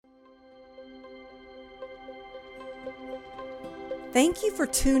Thank you for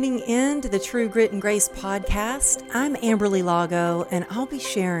tuning in to the True Grit and Grace podcast. I'm Amberly Lago, and I'll be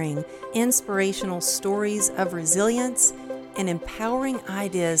sharing inspirational stories of resilience and empowering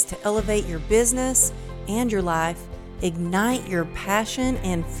ideas to elevate your business and your life, ignite your passion,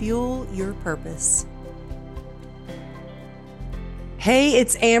 and fuel your purpose. Hey,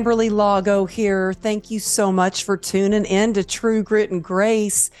 it's Amberly Lago here. Thank you so much for tuning in to True Grit and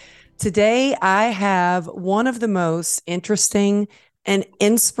Grace. Today, I have one of the most interesting and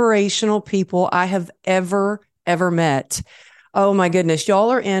inspirational people I have ever met. Oh my goodness,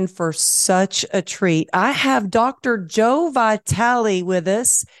 y'all are in for such a treat. I have Dr. Joe Vitale with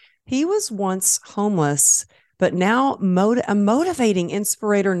us. He was once homeless, but now a motivating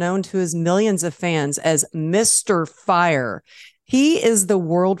inspirator known to his millions of fans as Mr. Fire. He is the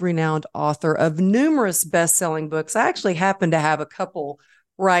world-renowned author of numerous best-selling books. I actually happen to have a couple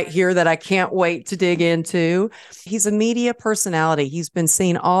right here that I can't wait to dig into. He's a media personality. He's been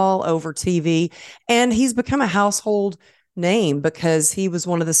seen all over TV, and he's become a household name because he was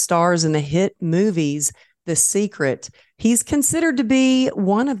one of the stars in the hit movies, The Secret. He's considered to be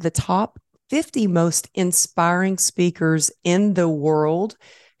one of the top 50 most inspiring speakers in the world.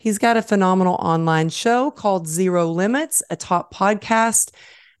 He's got a phenomenal online show called Zero Limits, a top podcast.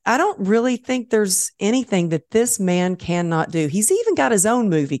 I don't really think there's anything that this man cannot do. He's even got his own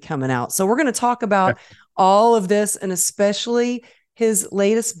movie coming out. So we're going to talk about all of this, and especially his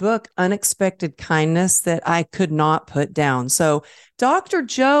latest book, Unexpected Kindness, that I could not put down. So Dr.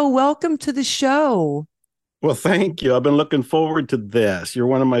 Joe, welcome to the show. Well, thank you. I've been looking forward to this. You're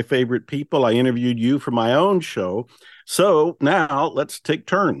one of my favorite people. I interviewed you for my own show. So now let's take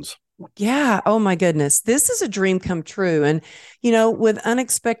turns. Yeah. Oh my goodness. This is a dream come true. And, with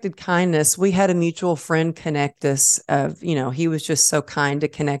Unexpected Kindness, we had a mutual friend connect us he was just so kind to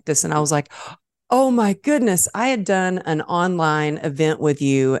connect us. And I was like, oh my goodness, I had done an online event with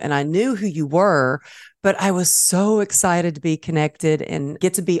you and I knew who you were, but I was so excited to be connected and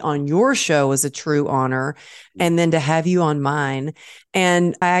get to be on your show as a true honor, and then to have you on mine.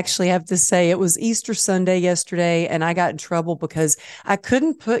 And I actually have to say it was Easter Sunday yesterday, and I got in trouble because I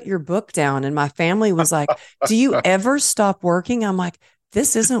couldn't put your book down. And my family was like, do you ever stop working? I'm like,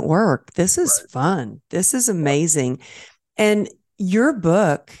 this isn't work. This is fun. This is amazing. And your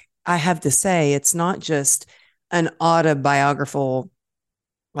book, I have to say, it's not just an autobiographical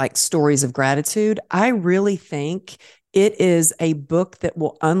like stories of gratitude. I really think it is a book that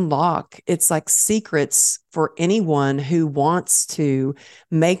will unlock, it's like secrets for anyone who wants to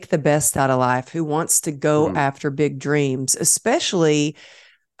make the best out of life, who wants to go after big dreams, especially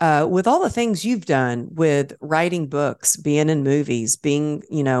with all the things you've done with writing books, being in movies, being,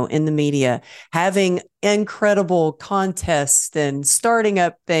 in the media, having incredible contests and starting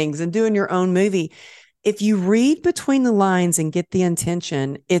up things and doing your own movie. If you read between the lines and get the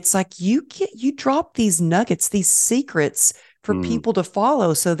intention, it's like you drop these nuggets, these secrets for people to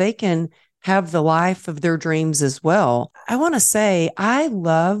follow so they can have the life of their dreams as well. I want to say, I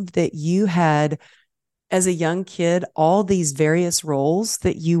love that you had, as a young kid, all these various roles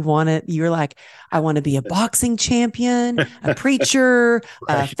that you wanted. You're like, I want to be a boxing champion, a preacher,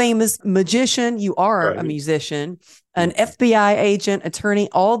 a famous magician. You are a musician, an FBI agent, attorney,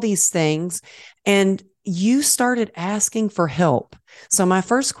 all these things. And you started asking for help. So my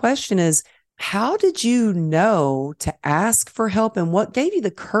first question is, how did you know to ask for help, and what gave you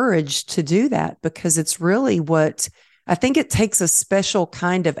the courage to do that? Because it's really what I think it takes, a special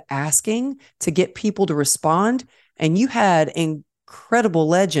kind of asking to get people to respond. And you had incredible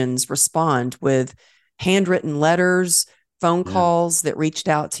legends respond with handwritten letters, phone calls that reached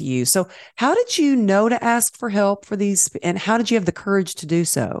out to you. So how did you know to ask for help for these, and how did you have the courage to do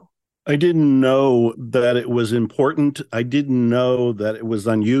so? I didn't know that it was important. I didn't know that it was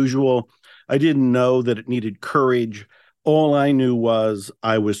unusual. I didn't know that it needed courage. All I knew was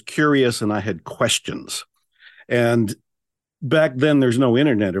I was curious and I had questions. And back then, there's no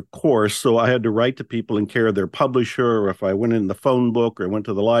internet, of course, so I had to write to people in care of their publisher, or if I went in the phone book or went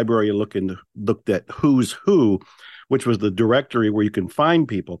to the library and looked at Who's Who, which was the directory where you can find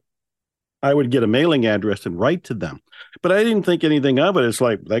people, I would get a mailing address and write to them. But I didn't think anything of it. It's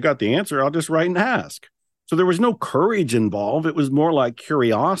like, they got the answer, I'll just write and ask. So there was no courage involved. It was more like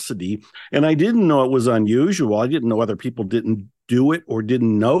curiosity. And I didn't know it was unusual. I didn't know other people didn't do it or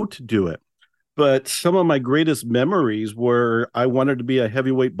didn't know to do it. But some of my greatest memories were, I wanted to be a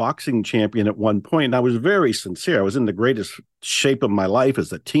heavyweight boxing champion at one point. And I was very sincere. I was in the greatest shape of my life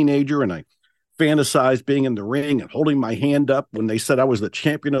as a teenager, and I fantasized being in the ring and holding my hand up when they said I was the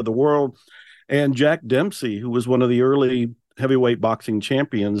champion of the world. And Jack Dempsey, who was one of the early heavyweight boxing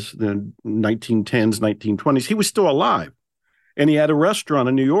champions in the 1910s, 1920s, he was still alive. and he had a restaurant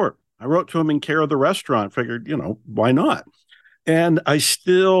in New York. I wrote to him in care of the restaurant, figured, why not? And I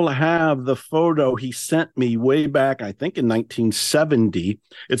still have the photo he sent me way back, I think in 1970.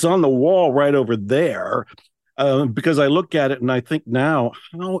 It's on the wall right over there, because I look at it and I think now,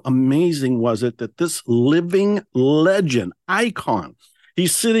 how amazing was it that this living legend, icon,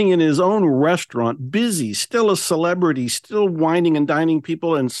 he's sitting in his own restaurant, busy, still a celebrity, still wining and dining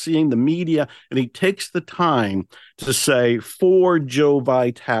people and seeing the media. And he takes the time to say, for Joe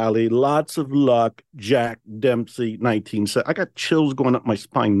Vitale, lots of luck, Jack Dempsey, 1970. I got chills going up my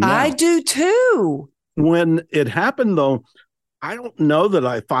spine now. I do too. When it happened, though, I don't know that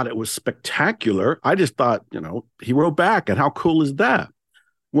I thought it was spectacular. I just thought, he wrote back, and how cool is that?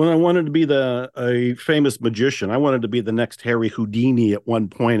 When I wanted to be a famous magician, I wanted to be the next Harry Houdini at one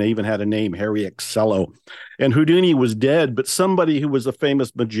point. I even had a name, Harry Excello. And Houdini was dead, but somebody who was a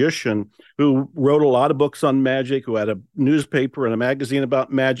famous magician who wrote a lot of books on magic, who had a newspaper and a magazine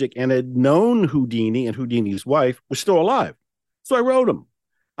about magic, and had known Houdini and Houdini's wife, was still alive. So I wrote him.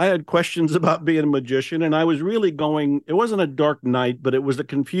 I had questions about being a magician, and I was really going, it wasn't a dark night, but it was a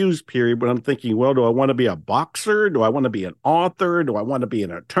confused period. But I'm thinking, well, do I want to be a boxer? Do I want to be an author? Do I want to be an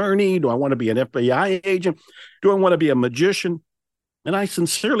attorney? Do I want to be an FBI agent? Do I want to be a magician? And I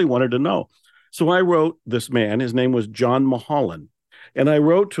sincerely wanted to know. So I wrote this man, his name was John Mulholland. And I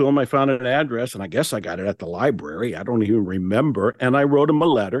wrote to him, I found an address, and I guess I got it at the library. I don't even remember. And I wrote him a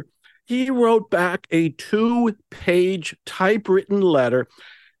letter. He wrote back a 2-page typewritten letter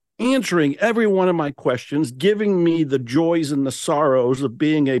answering every one of my questions, giving me the joys and the sorrows of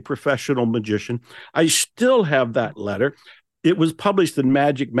being a professional magician. I still have that letter. It was published in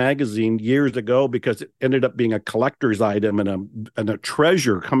Magic Magazine years ago because it ended up being a collector's item and a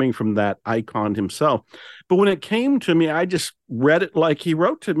treasure coming from that icon himself. But when it came to me, I just read it like he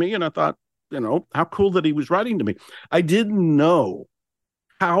wrote to me, and I thought, how cool that he was writing to me. I didn't know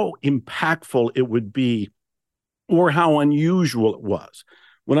how impactful it would be or how unusual it was.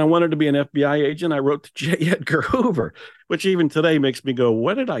 When I wanted to be an FBI agent, I wrote to J. Edgar Hoover, which even today makes me go,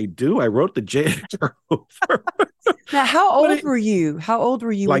 what did I do? I wrote to J. Edgar Hoover. Now, how old were you? How old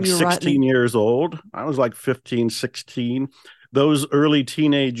were you like when you were 16 writing? years old. I was like 15, 16. Those early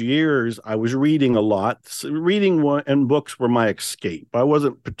teenage years, I was reading a lot. Reading and books were my escape. I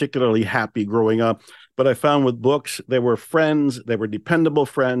wasn't particularly happy growing up, but I found with books, they were friends. They were dependable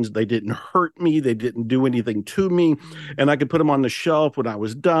friends. They didn't hurt me. They didn't do anything to me. And I could put them on the shelf when I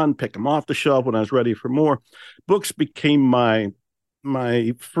was done, pick them off the shelf when I was ready for more. Books became my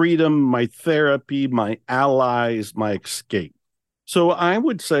freedom, my therapy, my allies, my escape. So I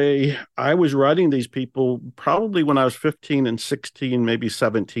would say I was writing these people probably when I was 15 and 16, maybe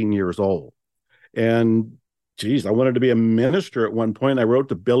 17 years old. And geez, I wanted to be a minister at one point. I wrote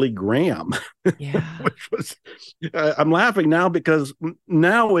to Billy Graham, Yeah. which was, I'm laughing now because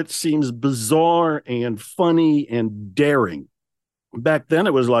now it seems bizarre and funny and daring. Back then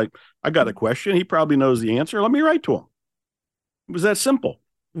it was like, I got a question. He probably knows the answer. Let me write to him. It was that simple.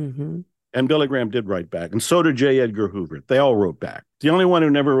 Mm-hmm. And Billy Graham did write back, and so did J. Edgar Hoover. They all wrote back. The only one who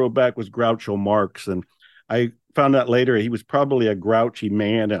never wrote back was Groucho Marx, and I found out later he was probably a grouchy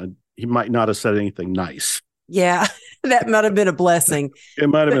man, and he might not have said anything nice. Yeah, that might have been a blessing. It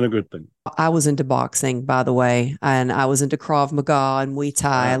might have been a good thing. I was into boxing, by the way, and I was into Krav Maga and Muay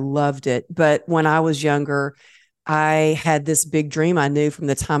Thai. I loved it. But when I was younger, I had this big dream. I knew from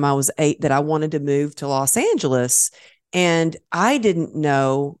the time I was 8 that I wanted to move to Los Angeles. And I didn't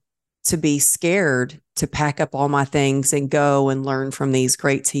know to be scared to pack up all my things and go and learn from these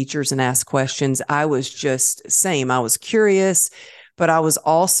great teachers and ask questions. I was just same. I was curious, but I was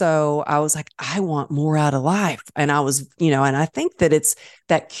like, I want more out of life. And I was, and I think that it's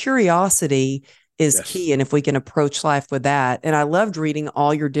that curiosity is key. And if we can approach life with that, and I loved reading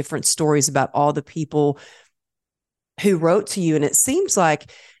all your different stories about all the people who wrote to you. And it seems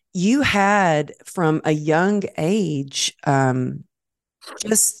like you had from a young age,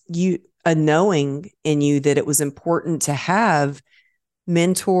 just a knowing in you that it was important to have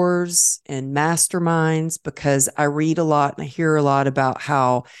mentors and masterminds, because I read a lot and I hear a lot about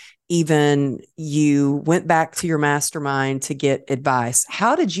how even you went back to your mastermind to get advice.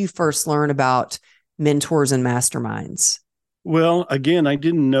 How did you first learn about mentors and masterminds? Well, again, I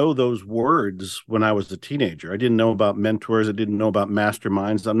didn't know those words when I was a teenager. I didn't know about mentors. I didn't know about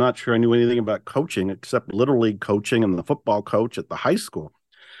masterminds. I'm not sure I knew anything about coaching except Little League coaching and the football coach at the high school.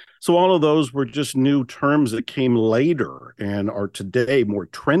 So all of those were just new terms that came later and are today more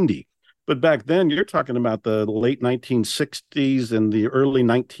trendy. But back then, you're talking about the late 1960s and the early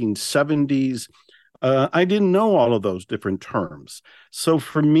 1970s. I didn't know all of those different terms. So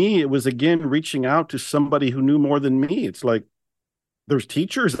for me, it was, again, reaching out to somebody who knew more than me. It's like, There's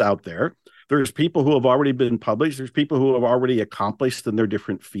teachers out there. There's people who have already been published. There's people who have already accomplished in their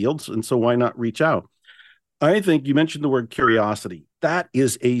different fields. And so why not reach out? I think you mentioned the word curiosity. That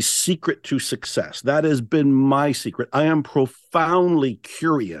is a secret to success. That has been my secret. I am profoundly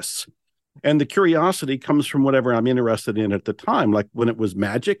curious. And the curiosity comes from whatever I'm interested in at the time. Like when it was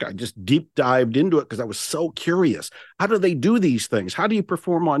magic, I just deep dived into it because I was so curious. How do they do these things? How do you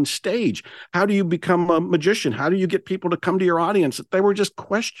perform on stage? How do you become a magician? How do you get people to come to your audience? They were just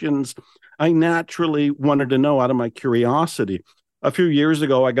questions I naturally wanted to know out of my curiosity. A few years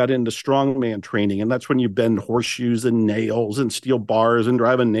ago, I got into strongman training, and that's when you bend horseshoes and nails and steel bars and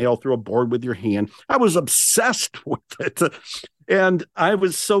drive a nail through a board with your hand. I was obsessed with it. And I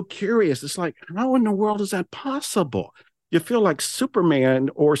was so curious. It's like, how in the world is that possible? You feel like Superman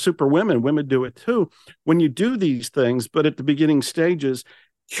or Superwomen, women do it too, when you do these things. But at the beginning stages,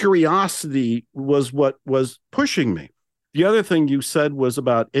 curiosity was what was pushing me. The other thing you said was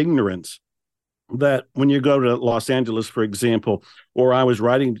about ignorance. That when you go to Los Angeles, for example, or I was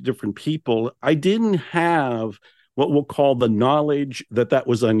writing to different people, I didn't have what we'll call the knowledge that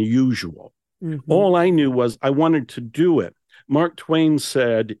was unusual. Mm-hmm. All I knew was I wanted to do it. Mark Twain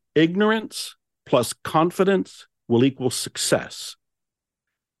said, ignorance plus confidence will equal success.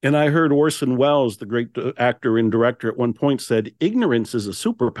 And I heard Orson Welles, the great actor and director, at one point said, ignorance is a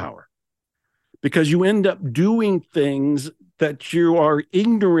superpower because you end up doing things that you are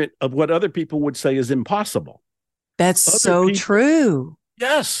ignorant of what other people would say is impossible. That's so true.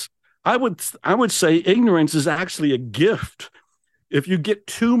 Yes. I would say ignorance is actually a gift. If you get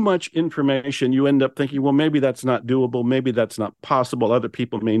too much information, you end up thinking, well, maybe that's not doable. Maybe that's not possible. Other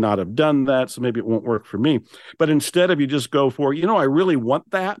people may not have done that, so maybe it won't work for me. But instead of you just go for, I really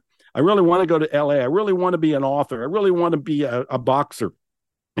want that. I really want to go to LA. I really want to be an author. I really want to be a boxer.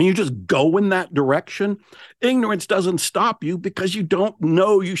 And you just go in that direction, ignorance doesn't stop you because you don't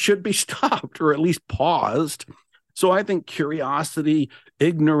know you should be stopped or at least paused. So I think curiosity,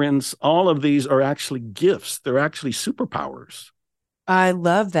 ignorance, all of these are actually gifts. They're actually superpowers. I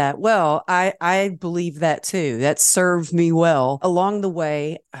love that. Well, I believe that too. That served me well. Along the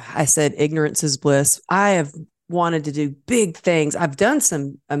way, I said ignorance is bliss. I have wanted to do big things. I've done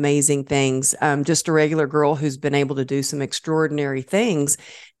some amazing things. Just a regular girl who's been able to do some extraordinary things.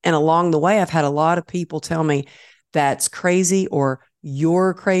 And along the way, I've had a lot of people tell me that's crazy or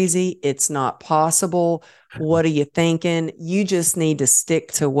you're crazy. It's not possible. What are you thinking? You just need to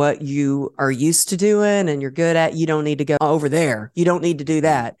stick to what you are used to doing and you're good at. You don't need to go over there. You don't need to do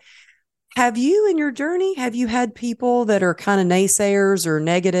that. Have you, in your journey, have you had people that are kind of naysayers or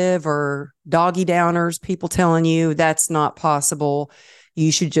negative or doggy downers, people telling you that's not possible? You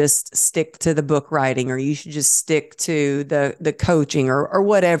should just stick to the book writing, or you should just stick to the coaching or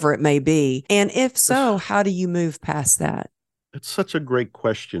whatever it may be. And if so, how do you move past that? It's such a great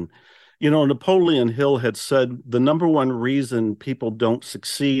question. Napoleon Hill had said the number one reason people don't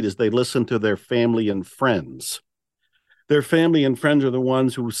succeed is they listen to their family and friends. Their family and friends are the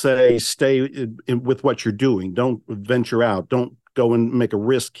ones who say, stay with what you're doing. Don't venture out. Don't go and make a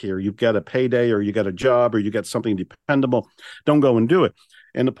risk here. You've got a payday or you got a job or you got something dependable. Don't go and do it.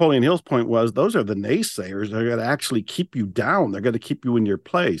 And Napoleon Hill's point was those are the naysayers. They're going to actually keep you down. They're going to keep you in your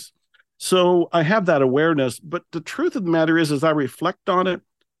place. So I have that awareness. But the truth of the matter is, as I reflect on it,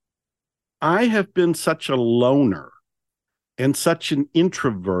 I have been such a loner and such an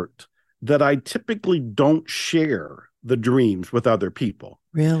introvert that I typically don't share the dreams with other people.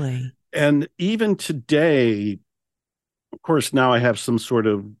 Really? And even today, of course, now I have some sort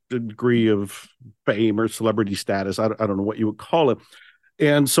of degree of fame or celebrity status. I don't know what you would call it.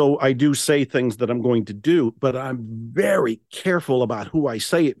 And so I do say things that I'm going to do, but I'm very careful about who I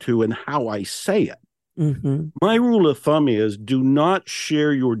say it to and how I say it. Mm-hmm. My rule of thumb is do not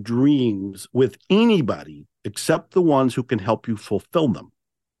share your dreams with anybody except the ones who can help you fulfill them.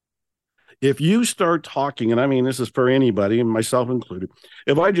 If you start talking, and I mean, this is for anybody, and myself included,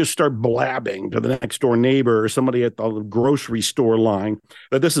 if I just start blabbing to the next door neighbor or somebody at the grocery store line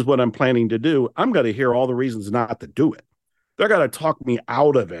that this is what I'm planning to do, I'm going to hear all the reasons not to do it. They're going to talk me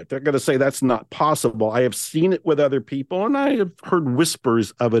out of it. They're going to say that's not possible. I have seen it with other people, and I have heard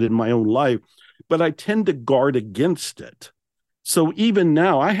whispers of it in my own life, but I tend to guard against it. So even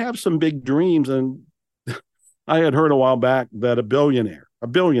now, I have some big dreams, and I had heard a while back that a billionaire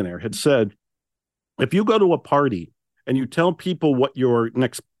had said, if you go to a party and you tell people what your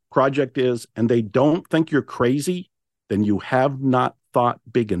next project is and they don't think you're crazy, then you have not thought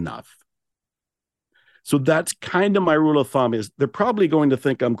big enough. So that's kind of my rule of thumb is they're probably going to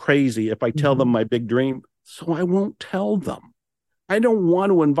think I'm crazy if I tell them my big dream. So I won't tell them. I don't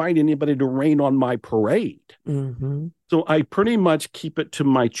want to invite anybody to rain on my parade. Mm-hmm. So I pretty much keep it to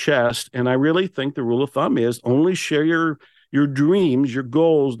my chest. And I really think the rule of thumb is only share your dreams, your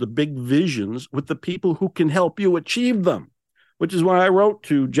goals, the big visions with the people who can help you achieve them, which is why I wrote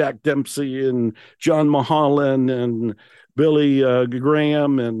to Jack Dempsey and John Mulholland and Billy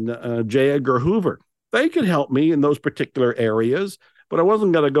Graham and J. Edgar Hoover. They could help me in those particular areas, but I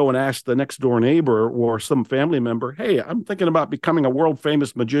wasn't going to go and ask the next door neighbor or some family member, hey, I'm thinking about becoming a world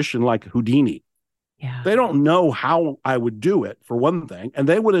famous magician like Houdini. Yeah. They don't know how I would do it, for one thing, and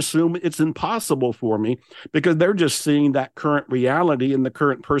they would assume it's impossible for me because they're just seeing that current reality in the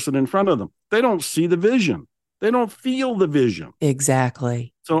current person in front of them. They don't see the vision. They don't feel the vision.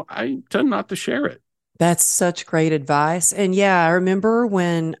 Exactly. So I tend not to share it. That's such great advice. And yeah, I remember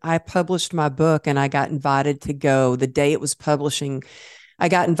when I published my book and I got invited to go the day it was publishing, I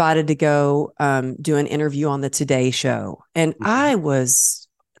got invited to go do an interview on the Today Show. And I was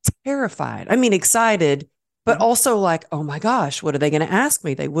terrified. I mean, excited, but Yeah. also like, oh my gosh, what are they going to ask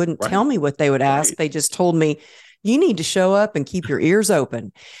me? They wouldn't Right. tell me what they would ask. Right. They just told me, you need to show up and keep your ears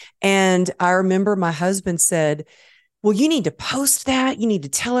open. And I remember my husband said, well, you need to post that. You need to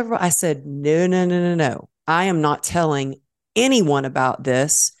tell everyone. I said, no, no, no, no, no. I am not telling anyone about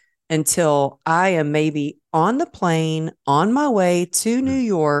this until I am maybe on the plane on my way to New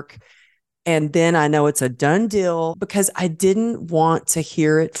York. And then I know it's a done deal because I didn't want to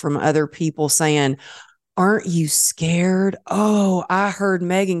hear it from other people saying, aren't you scared? Oh, I heard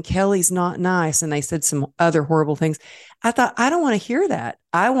Megyn Kelly's not nice. And they said some other horrible things. I thought, I don't want to hear that.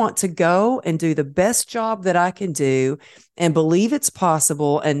 I want to go and do the best job that I can do and believe it's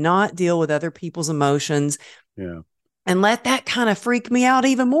possible and not deal with other people's emotions. Yeah. And let that kind of freak me out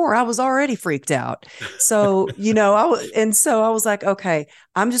even more. I was already freaked out. So, so I was like, okay,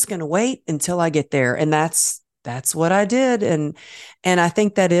 I'm just going to wait until I get there. And that's what I did. And I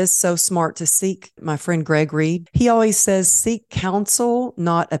think that is so smart to seek. My friend Greg Reed, he always says, seek counsel,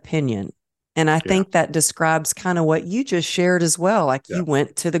 not opinion. And I Yeah. think that describes kind of what you just shared as well. Like Yeah. you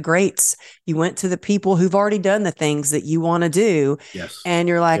went to the greats, you went to the people who've already done the things that you want to do. Yes. And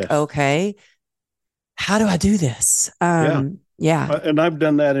you're like, Yes. okay, how do I do this? Yeah. Yeah. And I've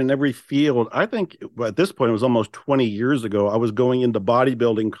done that in every field. I think at this point, it was almost 20 years ago. I was going into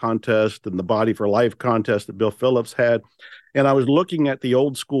bodybuilding contest and the Body for Life contest that Bill Phillips had. And I was looking at the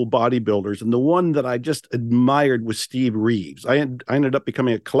old school bodybuilders. And the one that I just admired was Steve Reeves. I ended up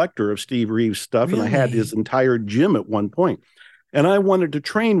becoming a collector of Steve Reeves stuff. Really? And I had his entire gym at one point. And I wanted to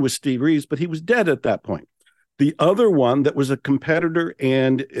train with Steve Reeves, but he was dead at that point. The other one that was a competitor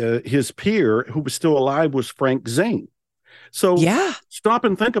and his peer who was still alive was Frank Zane. So Yeah. stop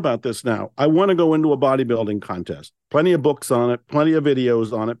and think about this now. I want to go into a bodybuilding contest. Plenty of books on it, plenty of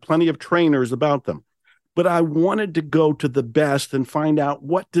videos on it, plenty of trainers about them. But I wanted to go to the best and find out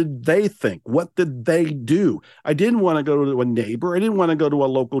what did they think? What did they do? I didn't want to go to a neighbor. I didn't want to go to a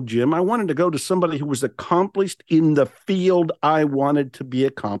local gym. I wanted to go to somebody who was accomplished in the field I wanted to be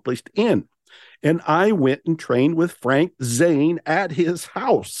accomplished in. And I went and trained with Frank Zane at his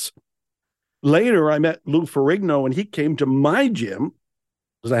house. Later, I met Lou Ferrigno, and he came to my gym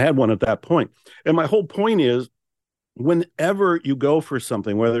because I had one at that point. And my whole point is, whenever you go for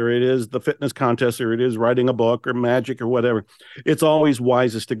something, whether it is the fitness contest or it is writing a book or magic or whatever, it's always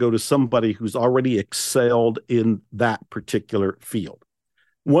wisest to go to somebody who's already excelled in that particular field.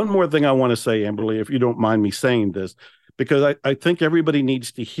 One more thing I want to say, Amberly, if you don't mind me saying this, because I think everybody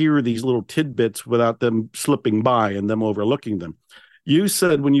needs to hear these little tidbits without them slipping by and them overlooking them. You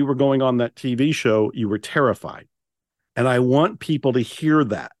said when you were going on that TV show, you were terrified. And I want people to hear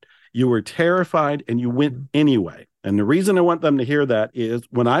that. You were terrified and you went anyway. And the reason I want them to hear that is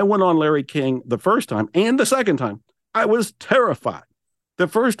when I went on Larry King the first time and the second time, I was terrified. The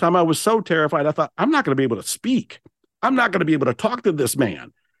first time I was so terrified, I thought, I'm not going to be able to speak. I'm not going to be able to talk to this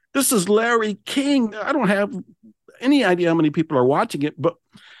man. This is Larry King. I don't have any idea how many people are watching it, but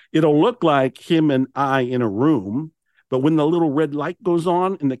it'll look like him and I in a room. But when the little red light goes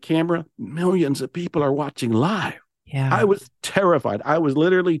on in the camera, millions of people are watching live. Yeah. I was terrified. I was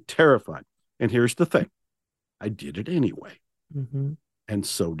literally terrified. And here's the thing. I did it anyway. Mm-hmm. And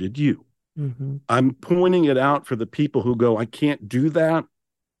so did you. Mm-hmm. I'm pointing it out for the people who go, I can't do that,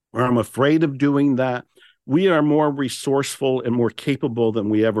 or I'm afraid of doing that. We are more resourceful and more capable than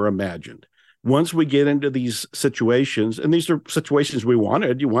we ever imagined. Once we get into these situations, and these are situations we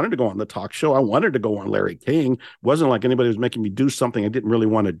wanted, you wanted to go on the talk show. I wanted to go on Larry King. It wasn't like anybody was making me do something I didn't really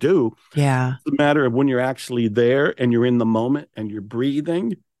want to do. Yeah. It's a matter of when you're actually there and you're in the moment and you're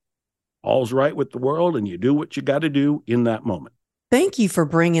breathing, all's right with the world, and you do what you got to do in that moment. Thank you for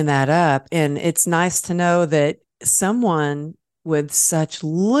bringing that up. And it's nice to know that someone with such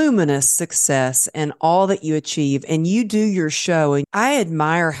luminous success and all that you achieve, and you do your show. And I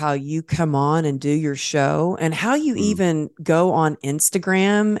admire how you come on and do your show and how you Mm. even go on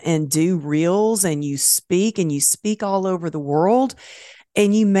Instagram and do reels and you speak all over the world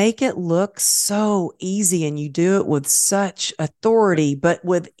and you make it look so easy and you do it with such authority, but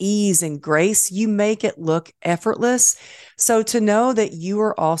with ease and grace. You make it look effortless. So to know that you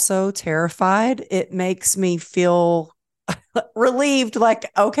are also terrified, it makes me feel relieved,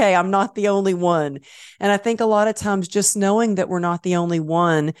 like, okay, I'm not the only one. And I think a lot of times just knowing that we're not the only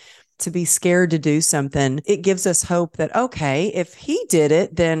one to be scared to do something, it gives us hope that, okay, if he did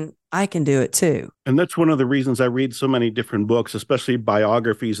it, then I can do it too. And that's one of the reasons I read so many different books, especially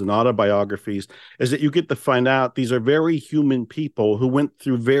biographies and autobiographies, is that you get to find out these are very human people who went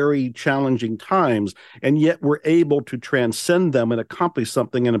through very challenging times and yet were able to transcend them and accomplish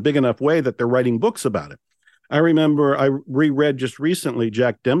something in a big enough way that they're writing books about it. I remember I reread just recently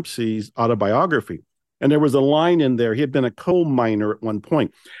Jack Dempsey's autobiography. And there was a line in there. He had been a coal miner at one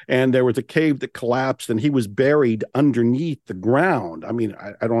point, and there was a cave that collapsed, and he was buried underneath the ground. I mean,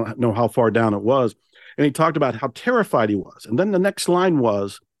 I don't know how far down it was. And he talked about how terrified he was. And then the next line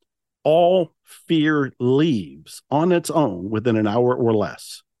was, all fear leaves on its own within an hour or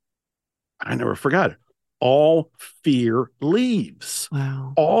less. I never forgot it. All fear leaves.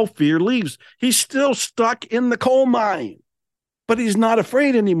 Wow. All fear leaves. He's still stuck in the coal mine, but he's not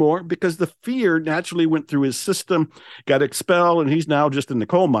afraid anymore because the fear naturally went through his system, got expelled, and he's now just in the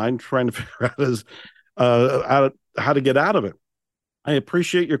coal mine trying to figure out how to get out of it. I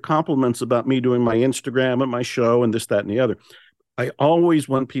appreciate your compliments about me doing my Instagram and my show and this, that, and the other. I always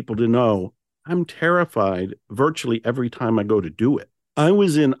want people to know I'm terrified virtually every time I go to do it. I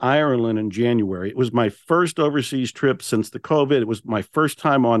was in Ireland in January. It was my first overseas trip since the COVID. It was my first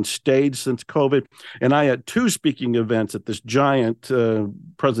time on stage since COVID. And I had two speaking events at this giant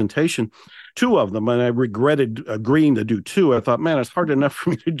presentation, two of them. And I regretted agreeing to do two. I thought, man, it's hard enough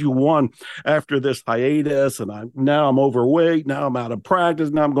for me to do one after this hiatus. And now I'm overweight. Now I'm out of practice.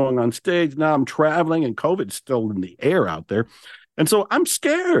 Now I'm going on stage. Now I'm traveling and COVID's still in the air out there. And so I'm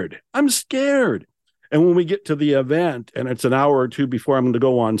scared. I'm scared. And when we get to the event and it's an hour or two before I'm going to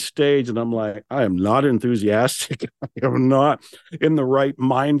go on stage, and I'm like, I am not enthusiastic. I am not in the right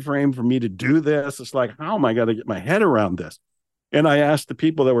mind frame for me to do this. It's like, how am I going to get my head around this? And I asked the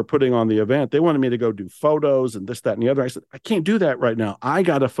people that were putting on the event, they wanted me to go do photos and this, that, and the other. I said, I can't do that right now. I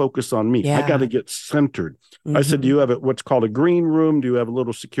got to focus on me. Yeah. I got to get centered. I said, do you have what's called a green room? Do you have a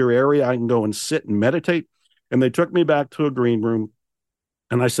little secure area I can go and sit and meditate? And they took me back to a green room.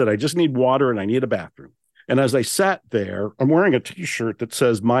 And I said, I just need water and I need a bathroom. And as I sat there, I'm wearing a t-shirt that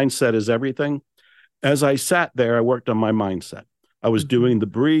says mindset is everything. As I sat there, I worked on my mindset. I was doing the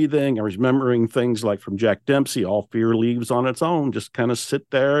breathing. I was remembering things like from Jack Dempsey, all fear leaves on its own. Just kind of sit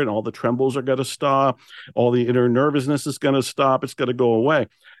there and all the trembles are going to stop. All the inner nervousness is going to stop. It's going to go away.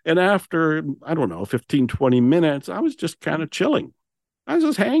 And after, I don't know, 15, 20 minutes, I was just kind of chilling. I was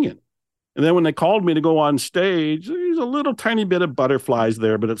just hanging. And then when they called me to go on stage, there's a little tiny bit of butterflies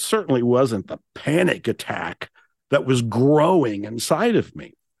there, but it certainly wasn't the panic attack that was growing inside of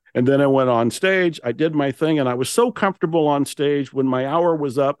me. And then I went on stage, I did my thing, and I was so comfortable on stage. When my hour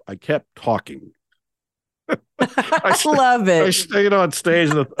was up, I kept talking. I love it. I stayed on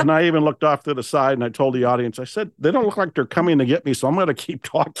stage, and I even looked off to the side, and I told the audience, I said, they don't look like they're coming to get me, so I'm going to keep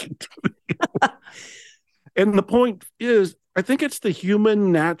talking to them. And the point is, I think it's the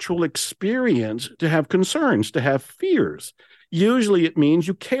human natural experience to have concerns, to have fears. Usually it means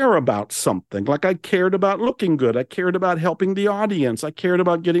you care about something. Like I cared about looking good. I cared about helping the audience. I cared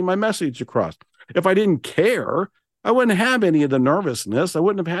about getting my message across. If I didn't care, I wouldn't have any of the nervousness. I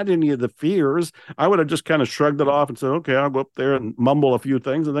wouldn't have had any of the fears. I would have just kind of shrugged it off and said, okay, I'll go up there and mumble a few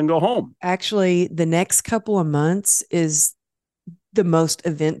things and then go home. Actually, the next couple of months is the most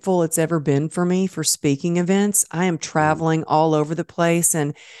eventful it's ever been for me for speaking events. I am traveling all over the place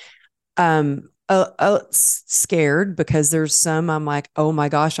and scared because there's some I'm like, oh my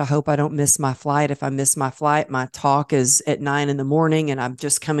gosh, I hope I don't miss my flight. If I miss my flight, my talk is at 9 a.m. and I'm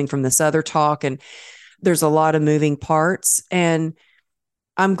just coming from this other talk and there's a lot of moving parts. And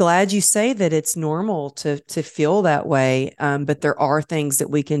I'm glad you say that it's normal to feel that way. But there are things that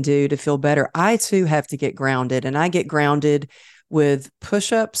we can do to feel better. I too have to get grounded, and I get grounded with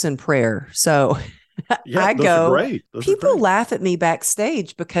push-ups and prayer. So yeah, I go, people great. laugh at me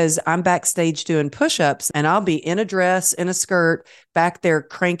backstage because I'm backstage doing push-ups and I'll be in a dress, in a skirt, back there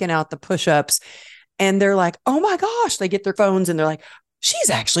cranking out the push-ups. And they're like, oh my gosh, they get their phones and they're like, she's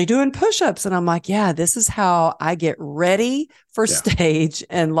actually doing push-ups. And I'm like, yeah, this is how I get ready for stage,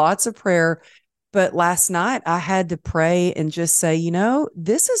 and lots of prayer. But last night I had to pray and just say,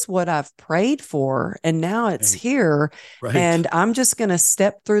 this is what I've prayed for. And now it's Right. here. Right. And I'm just going to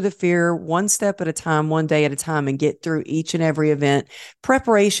step through the fear one step at a time, one day at a time, and get through each and every event.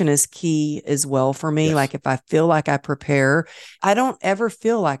 Preparation is key as well for me. Yes. Like if I feel like I prepare, I don't ever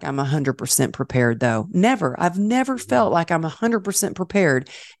feel like I'm 100% prepared, though. Never. I've never felt like I'm 100% prepared.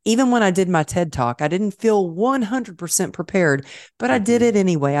 Even when I did my TED talk, I didn't feel 100% prepared, but I did Mm-hmm. it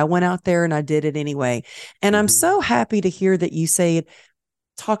anyway. I went out there and I did it anyway. And I'm Mm-hmm. so happy to hear that you say,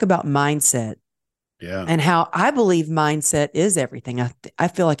 talk about mindset Yeah. and how I believe mindset is everything. I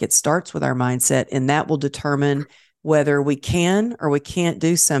feel like it starts with our mindset, and that will determine whether we can or we can't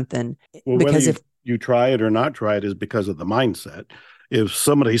do something. Well, whether Because you if you try it or not try it is because of the mindset. If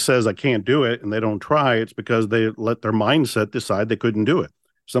somebody says I can't do it and they don't try, it's because they let their mindset decide they couldn't do it.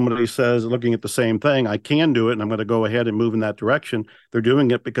 Somebody says, looking at the same thing, I can do it and I'm going to go ahead and move in that direction. They're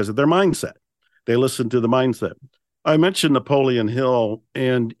doing it because of their mindset. They listen to the mindset. I mentioned Napoleon Hill,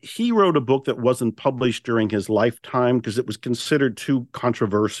 and he wrote a book that wasn't published during his lifetime because it was considered too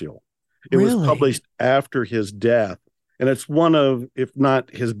controversial. It was really, published after his death, and it's one of, if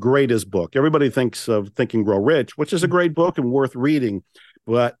not his greatest book. Everybody thinks of Think and Grow Rich, which is a great book and worth reading.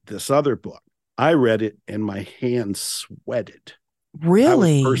 But this other book, I read it and my hands sweated. I was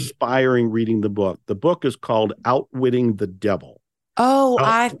really. perspiring reading the book. The book is called Outwitting the Devil. Oh, Out,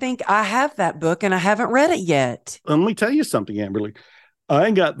 I think I have that book and I haven't read it yet. Let me tell you something, Amberly.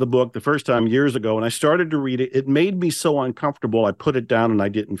 I got the book the first time years ago and I started to read it. It made me so uncomfortable, I put it down and I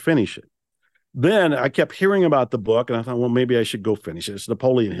didn't finish it. Then I kept hearing about the book and I thought, well, maybe I should go finish it. It's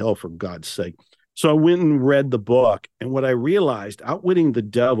Napoleon Hill, for God's sake. So I went and read the book. And what I realized, Outwitting the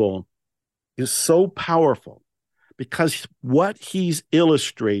Devil is so powerful because what he's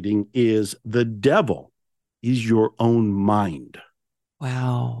illustrating is the devil is your own mind.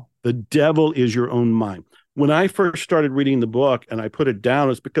 Wow. The devil is your own mind. When I first started reading the book and I put it down,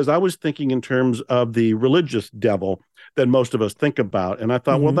 it's because I was thinking in terms of the religious devil that most of us think about. And I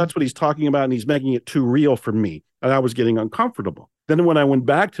thought, well, Mm-hmm. that's what he's talking about. And he's making it too real for me. And I was getting uncomfortable. Then when I went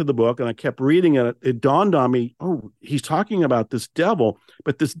back to the book and I kept reading it, it dawned on me, oh, he's talking about this devil,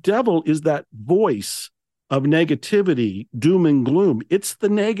 but this devil is that voice of negativity, doom and gloom. It's the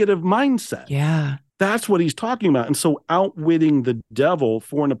negative mindset. Yeah. That's what he's talking about. And so outwitting the devil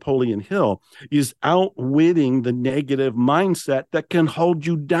for Napoleon Hill is outwitting the negative mindset that can hold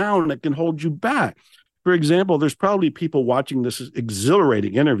you down, that can hold you back. For example, there's probably people watching this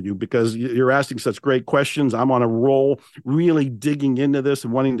exhilarating interview because you're asking such great questions. I'm on a roll, really digging into this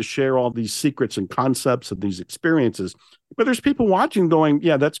and wanting to share all these secrets and concepts and these experiences. But there's people watching going,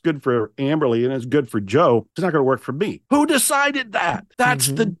 yeah, that's good for Amberly and it's good for Joe. It's not going to work for me. Who decided that? That's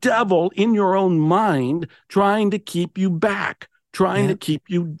the Mm-hmm. devil in your own mind trying to keep you back, trying to Yep. keep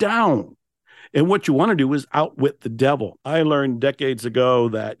you down. And what you want to do is outwit the devil. I learned decades ago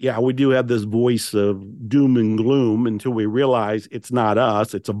that, yeah, we do have this voice of doom and gloom until we realize it's not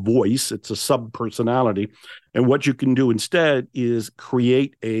us. It's a voice, it's a sub personality. And what you can do instead is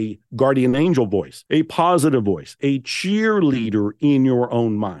create a guardian angel voice, a positive voice, a cheerleader in your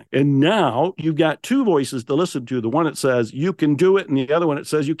own mind. And now you've got two voices to listen to, the one that says you can do it and the other one that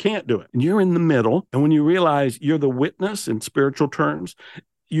says you can't do it. And you're in the middle. And when you realize you're the witness in spiritual terms,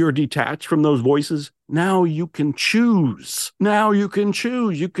 you're detached from those voices. Now you can choose. Now you can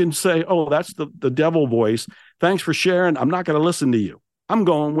choose. You can say, oh, that's the devil voice. Thanks for sharing. I'm not going to listen to you. I'm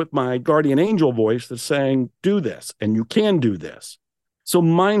going with my guardian angel voice that's saying, do this, and you can do this. So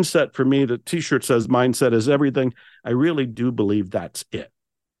mindset for me, the t-shirt says mindset is everything. I really do believe that's it.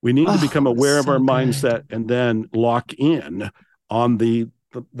 We need to become Oh, aware of our so good. mindset and then lock in on the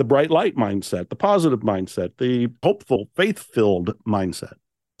bright light mindset, the positive mindset, the hopeful, faith-filled mindset.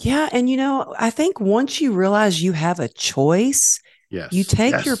 Yeah. And, I think once you realize you have a choice, you Yes.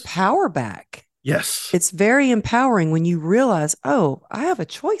 take your Yes. power back. Yes. It's very empowering when you realize, oh, I have a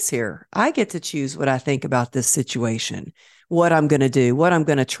choice here. I get to choose what I think about this situation, what I'm going to do, what I'm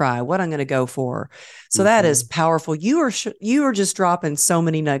going to try, what I'm going to go for. So that is Mm-hmm. powerful. You are just dropping so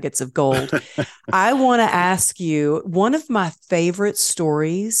many nuggets of gold. I want to ask you, one of my favorite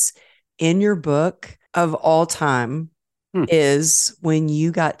stories in your book of all time Hmm. is when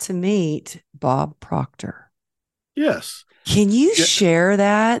you got to meet Bob Proctor. Yes. Can you Yeah. share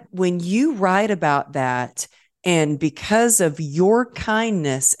that when you write about that? And because of your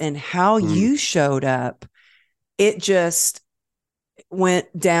kindness and how Mm. you showed up, it just went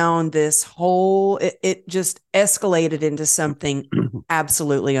down this whole, it just escalated into something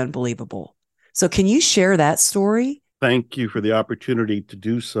absolutely unbelievable. So, can you share that story? Thank you for the opportunity to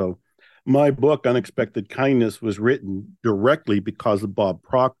do so. My book, Unexpected Kindness, was written directly because of Bob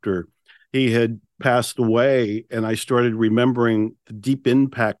Proctor. he had passed away, and I started remembering the deep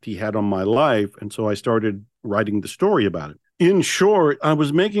impact he had on my life. And so I started writing the story about it. In short, I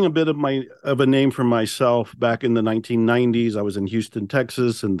was making a bit of a name for myself back in the 1990s. I was in Houston,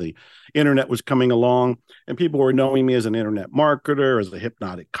 Texas, and the internet was coming along, and people were knowing me as an internet marketer, as a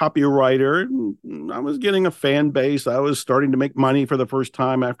hypnotic copywriter. I was getting a fan base. I was starting to make money for the first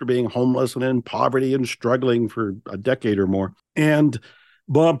time after being homeless and in poverty and struggling for a decade or more. And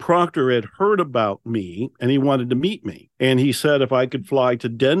Bob Proctor had heard about me and he wanted to meet me. And he said if I could fly to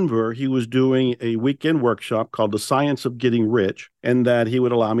Denver, he was doing a weekend workshop called The Science of Getting Rich, and that he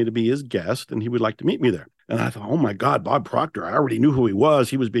would allow me to be his guest and he would like to meet me there. And I thought, oh my God, Bob Proctor, I already knew who he was.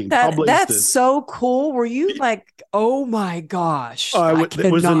 He was being published. That's so cool. Were you like, oh my gosh,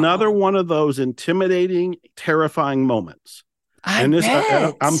 it was another one of those intimidating, terrifying moments. I'm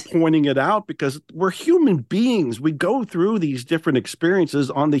pointing it out because we're human beings. We go through these different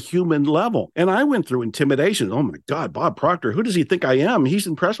experiences on the human level. And I went through intimidation. Oh my God, Bob Proctor, who does he think I am? He's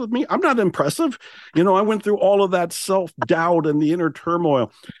impressed with me. I'm not impressive. I went through all of that self-doubt and the inner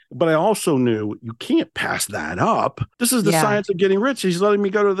turmoil. But I also knew you can't pass that up. This is the science of getting rich. He's letting me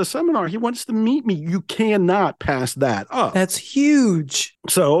go to the seminar. He wants to meet me. You cannot pass that up. That's huge.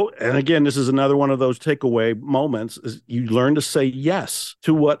 So, and again, this is another one of those takeaway moments, is you learn to say yes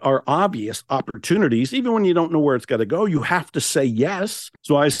to what are obvious opportunities. Even when you don't know where it's got to go, you have to say yes.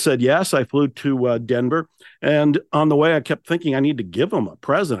 So I said yes. I flew to Denver. And on the way, I kept thinking, I need to give him a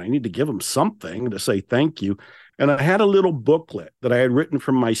present. I need to give him something to say thank you. And I had a little booklet that I had written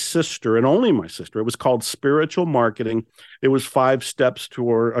from my sister, and only my sister. It was called Spiritual Marketing. It was 5 steps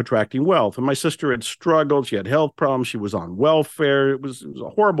toward attracting wealth. And my sister had struggled. She had health problems. She was on welfare. It was a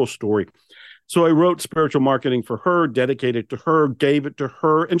horrible story. So I wrote Spiritual Marketing for her, dedicated to her, gave it to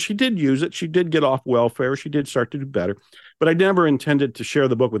her, and she did use it. She did get off welfare. She did start to do better. But I never intended to share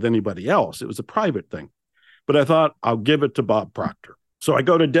the book with anybody else. It was a private thing. But I thought, I'll give it to Bob Proctor. So I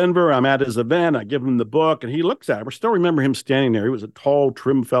go to Denver, I'm at his event, I give him the book, and he looks at it. I still remember him standing there. He was a tall,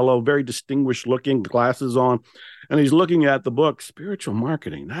 trim fellow, very distinguished looking, glasses on. And he's looking at the book, Spiritual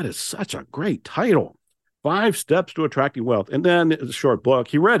Marketing. That is such a great title. 5 steps to attracting wealth. And then it's a short book.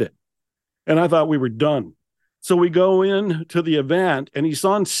 He read it. And I thought we were done. So we go in to the event, and he's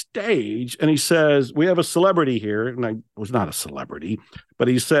on stage, and he says, we have a celebrity here. And I was not a celebrity, but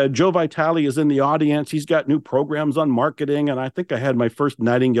he said, Joe Vitale is in the audience. He's got new programs on marketing. And I think I had my first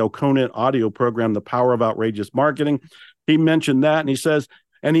Nightingale Conant audio program, The Power of Outrageous Marketing. He mentioned that, and he says,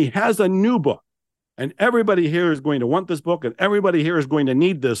 and he has a new book. And everybody here is going to want this book, and everybody here is going to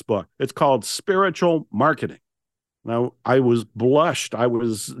need this book. It's called Spiritual Marketing. Now, I was blushed. I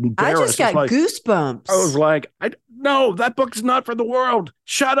was embarrassed. I just got goosebumps. I was like, no, that book's not for the world.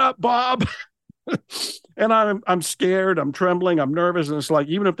 Shut up, Bob. And I'm scared. I'm trembling. I'm nervous. And it's like,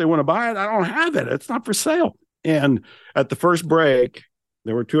 even if they want to buy it, I don't have it. It's not for sale. And at the first break,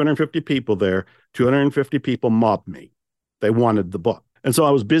 there were 250 people there. 250 people mobbed me. They wanted the book. And so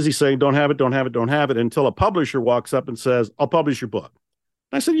I was busy saying, don't have it, don't have it, don't have it, until a publisher walks up and says, I'll publish your book.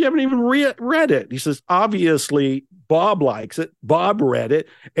 I said, you haven't even read it. He says, obviously, Bob likes it. Bob read it.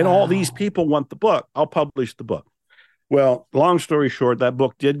 And all these people want the book. I'll publish the book. Well, long story short, that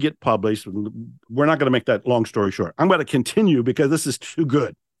book did get published. We're not going to make that long story short. I'm going to continue because this is too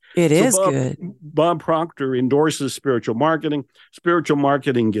good. It is good. Bob Proctor endorses Spiritual Marketing. Spiritual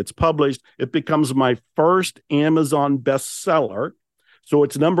Marketing gets published. It becomes my first Amazon bestseller. So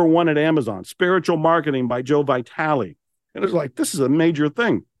it's #1 at Amazon. Spiritual Marketing by Joe Vitale. And it's like, this is a major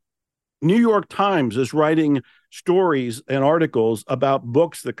thing. New York Times is writing stories and articles about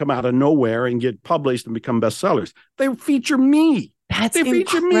books that come out of nowhere and get published and become bestsellers. They feature me. They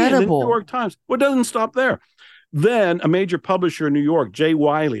feature me in the New York Times. Well, it doesn't stop there. Then a major publisher in New York, Jay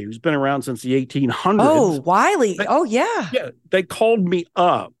Wiley, who's been around since the 1800s. Oh, Wiley. Yeah. Yeah. They called me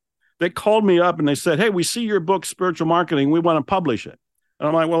up. And they said, hey, we see your book, Spiritual Marketing. We want to publish it. And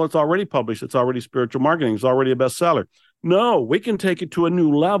I'm like, well, it's already published. It's already Spiritual Marketing. It's already a bestseller. No, we can take it to a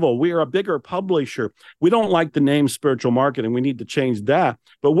new level. We are a bigger publisher. We don't like the name Spiritual Marketing. We need to change that.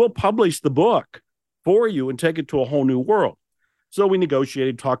 But we'll publish the book for you and take it to a whole new world. So we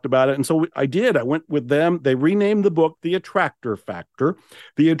negotiated, talked about it. And so I did. I went with them. They renamed the book The Attractor Factor.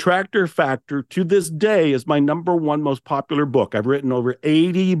 The Attractor Factor to this day is my #1 most popular book. I've written over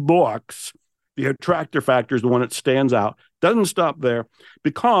 80 books. The Attractor Factor is the one that stands out. Doesn't stop there,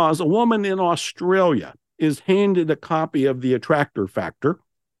 because a woman in Australia is handed a copy of The Attractor Factor,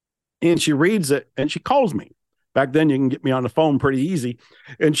 and she reads it and she calls me. Back then, you can get me on the phone pretty easy.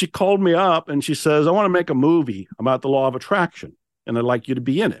 And she called me up and she says, I want to make a movie about the law of attraction, and I'd like you to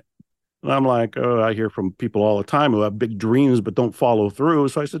be in it. And I'm like, oh, I hear from people all the time who have big dreams but don't follow through.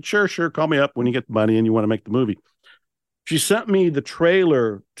 So I said, sure, sure, call me up when you get the money and you want to make the movie. She sent me the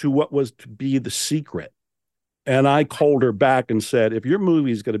trailer to what was to be The Secret. And I called her back and said, if your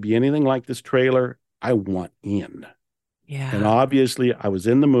movie is going to be anything like this trailer, I want in. And Yeah. obviously, I was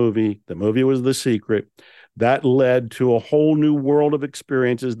in the movie. The movie was The Secret. That led to a whole new world of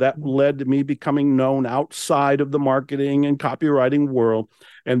experiences. That led to me becoming known outside of the marketing and copywriting world.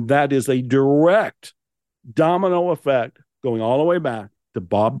 And that is a direct domino effect going all the way back to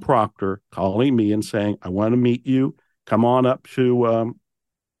Bob Proctor calling me and saying, I want to meet you. Come on up to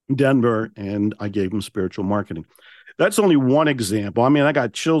Denver. And I gave him spiritual marketing. That's only one example. I mean, I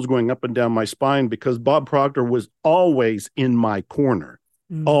got chills going up and down my spine because Bob Proctor was always in my corner,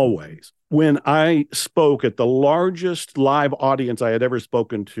 Mm. always. When I spoke at the largest live audience I had ever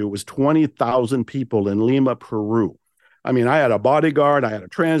spoken to, was 20,000 people in Lima, Peru. I mean, I had a bodyguard, I had a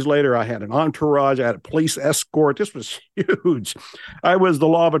translator, I had an entourage, I had a police escort. This was huge. I was the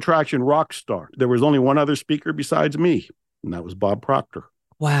law of attraction rock star. There was only one other speaker besides me, and that was Bob Proctor.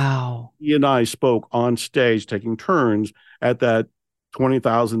 Wow. He and I spoke on stage, taking turns at that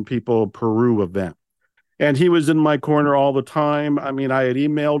 20,000 people Peru event. And he was in my corner all the time. I mean, I had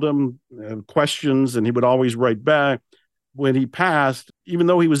emailed him questions and he would always write back. When he passed, even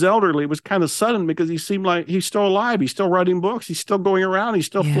though he was elderly, it was kind of sudden because he seemed like he's still alive. He's still writing books. He's still going around. He's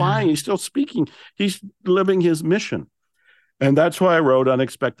still Yeah. flying. He's still speaking. He's living his mission. And that's why I wrote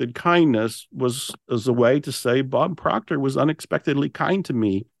Unexpected Kindness was as a way to say Bob Proctor was unexpectedly kind to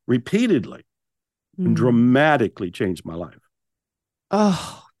me repeatedly and Mm. dramatically changed my life.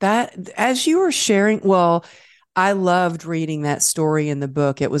 Oh, that as you were sharing, well, I loved reading that story in the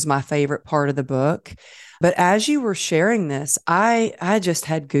book. It was my favorite part of the book. But as you were sharing this, I just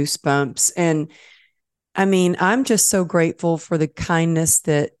had goosebumps. And I mean, I'm just so grateful for the kindness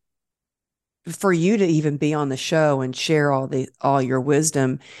that for you to even be on the show and share all your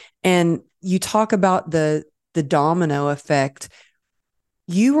wisdom. And you talk about the domino effect.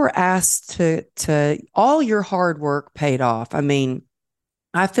 You were asked to all your hard work paid off. I mean,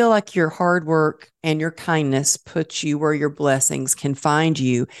 I feel like your hard work and your kindness puts you where your blessings can find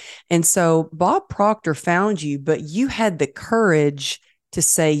you. And so Bob Proctor found you, but you had the courage to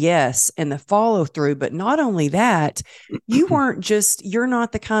say yes and the follow through. But not only that, you're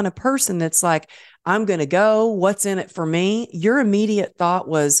not the kind of person that's like, I'm going to go. What's in it for me? Your immediate thought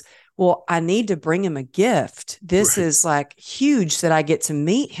was, well, I need to bring him a gift. This Right. is like huge that I get to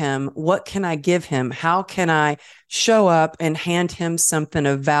meet him. What can I give him? How can I show up and hand him something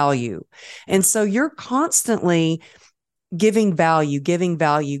of value? And so you're constantly giving value, giving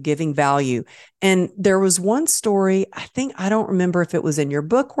value, giving value. And there was one story, I don't remember if it was in your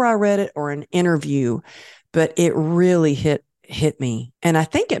book where I read it or an interview, but it really hit me. And I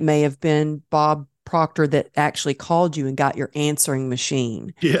think it may have been Bob Proctor that actually called you and got your answering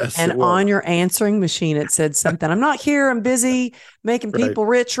machine. Yes, And it was. on your answering machine, it said something, I'm not here. I'm busy making Right. people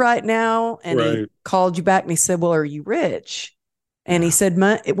rich right now. And he Right. called you back and he said, well, are you rich? And he Yeah.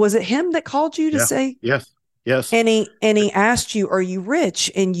 said, was it him that called you to Yeah. say, Yes. Yes. and he asked you, are you rich?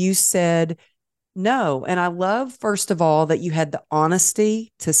 And you said, no. And I love, first of all, that you had the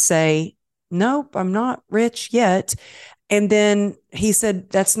honesty to say, nope, I'm not rich yet. And then he said,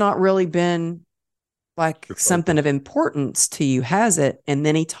 that's not really been like Your something focus. of importance to you, has it? And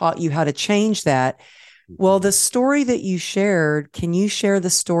then he taught you how to change that. Well, Mhm. the story that you shared, can you share the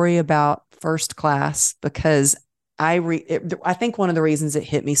story about first class? Because I think one of the reasons it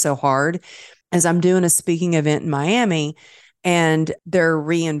hit me so hard is I'm doing a speaking event in Miami and they're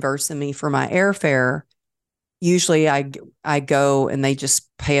reimbursing me for my airfare. Usually I go and they just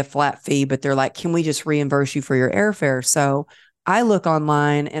pay a flat fee, but they're like, can we just reimburse you for your airfare? So I look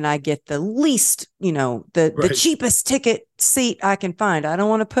online and I get the least, the Right. cheapest ticket seat I can find. I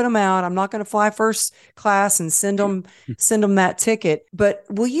don't want to put them out. I'm not going to fly first class and send them that ticket. But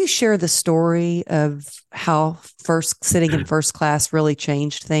will you share the story of how first sitting in first class really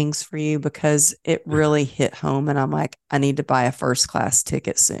changed things for you? Because it really hit home and I'm like, I need to buy a first class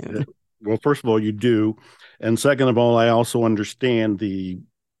ticket Yeah. soon. Well, first of all, you do. And second of all, I also understand the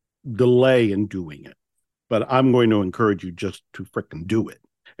delay in doing it. But I'm going to encourage you just to fricking do it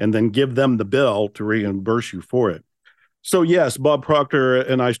and then give them the bill to reimburse you for it. So yes, Bob Proctor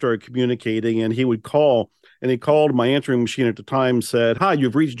and I started communicating, and he would call, and he called my answering machine at the time, said, "Hi,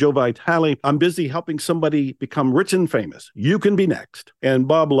 you've reached Joe Vitale. I'm busy helping somebody become rich and famous. You can be next." And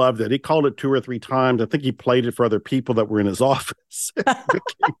Bob loved it. He called it 2 or 3 times. I think he played it for other people that were in his office.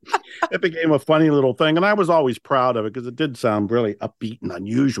 It became a funny little thing, and I was always proud of it because it did sound really upbeat and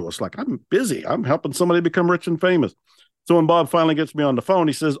unusual. It's like, I'm busy. I'm helping somebody become rich and famous. So when Bob finally gets me on the phone,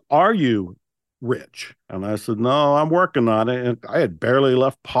 he says, "Are you rich?" And I said, "No, I'm working on it." And I had barely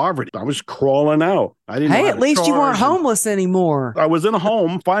left poverty. I was crawling out. I didn't know Hey, how at to least you weren't charge. And homeless anymore. I was in a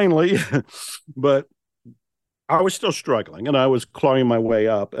home finally, but I was still struggling and I was clawing my way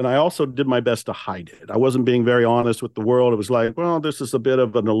up. And I also did my best to hide it. I wasn't being very honest with the world. It was like, well, this is a bit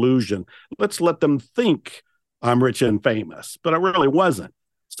of an illusion. Let's let them think I'm rich and famous, but I really wasn't.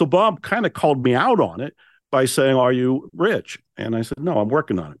 So Bob kind of called me out on it by saying, "Are you rich?" And I said, "No, I'm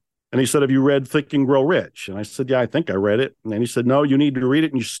working on it." And he said, "Have you read Think and Grow Rich?" And I said, "Yeah, I think I read it." And then he said, "No, you need to read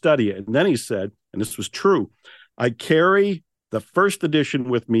it and you study it." And then he said, and this was true, "I carry the first edition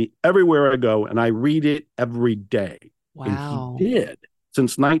with me everywhere I go, and I read it every day." And he Wow. did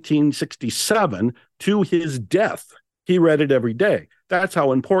since 1967 to his death. He read it every day. That's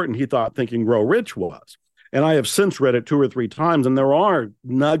how important he thought Think and Grow Rich was. And I have since read it 2 or 3 times, and there are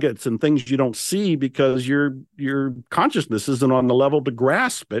nuggets and things you don't see because your consciousness isn't on the level to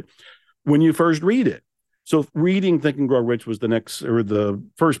grasp it when you first read it. So reading Think and Grow Rich was the next or the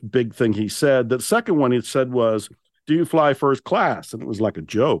first big thing he said. The second one he said was, "Do you fly first class?" And it was like a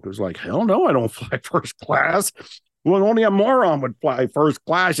joke. It was like, hell no, I don't fly first class. Well, only a moron would fly first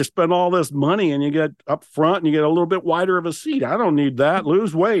class. You spend all this money and you get up front and you get a little bit wider of a seat. I don't need that.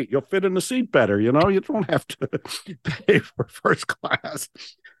 Lose weight. You'll fit in the seat better. You know, you don't have to pay for first class.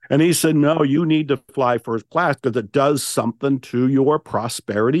 And he said, "No, you need to fly first class because it does something to your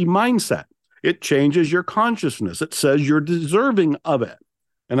prosperity mindset. It changes your consciousness. It says you're deserving of it."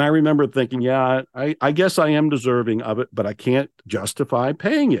 And I remember thinking, yeah, I guess I am deserving of it, but I can't justify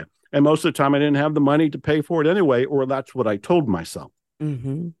paying it. And most of the time, I didn't have the money to pay for it anyway, or that's what I told myself.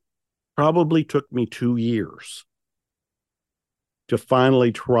 Mm-hmm. Probably took me 2 years to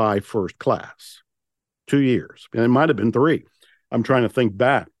finally try first class. 2 years. And it might have been three. I'm trying to think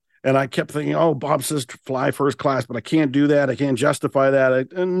back. And I kept thinking, oh, Bob says to fly first class, but I can't do that. I can't justify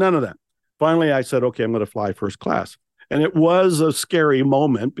that. And none of that. Finally, I said, okay, I'm going to fly first class. And it was a scary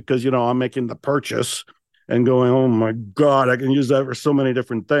moment because, I'm making the purchase and going, oh my God, I can use that for so many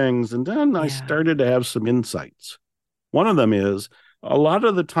different things. And then I Yeah. started to have some insights. One of them is a lot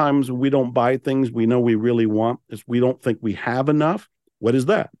of the times we don't buy things we know we really want is we don't think we have enough. What is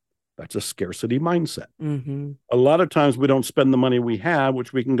that? That's a scarcity mindset. Mm-hmm. A lot of times we don't spend the money we have,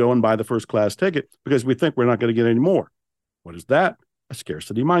 which we can go and buy the first class ticket because we think we're not going to get any more. What is that? A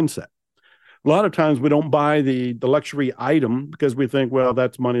scarcity mindset. A lot of times we don't buy the luxury item because we think, well,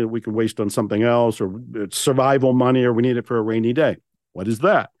 that's money that we can waste on something else, or it's survival money, or we need it for a rainy day. What is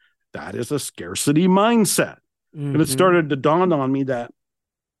that? That is a scarcity mindset. And it Mm-hmm. started to dawn on me that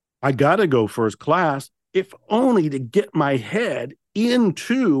I got to go first class, if only to get my head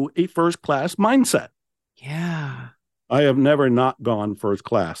into a first class mindset. Yeah. I have never not gone first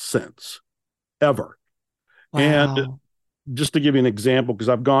class since, ever. And Wow. just to give you an example, because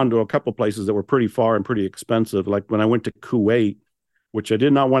I've gone to a couple places that were pretty far and pretty expensive, like when I went to Kuwait, which I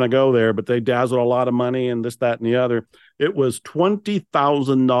did not want to go there, but they dazzled a lot of money and this, that, and the other. It was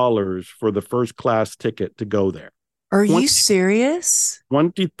 $20,000 for the first class ticket to go there. Are you serious?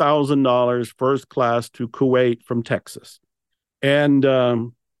 $20,000 first class to Kuwait from Texas. And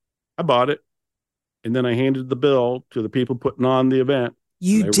I bought it. And then I handed the bill to the people putting on the event.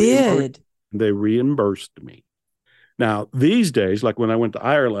 You And did. they reimbursed me. Now, these days, like when I went to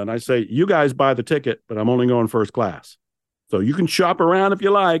Ireland, I say, you guys buy the ticket, but I'm only going first class. So you can shop around if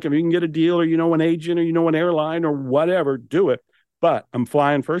you like, if you can get a deal or an agent or an airline or whatever, do it. But I'm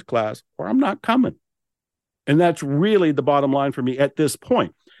flying first class or I'm not coming. And that's really the bottom line for me at this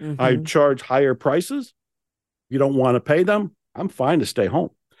point. I Mm-hmm. charge higher prices. You don't want to pay them, I'm fine to stay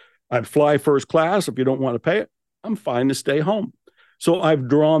home. I'd fly first class. If you don't want to pay it, I'm fine to stay home. So I've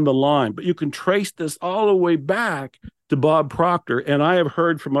drawn the line, but you can trace this all the way back to Bob Proctor. And I have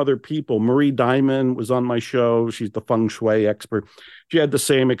heard from other people. Marie Diamond was on my show. She's the feng shui expert. She had the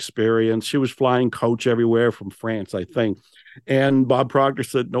same experience. She was flying coach everywhere from France, I think. And Bob Proctor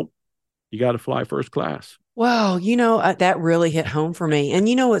said, nope, you got to fly first class. Wow, that really hit home for me. And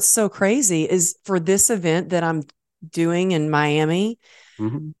what's so crazy is for this event that I'm doing in Miami,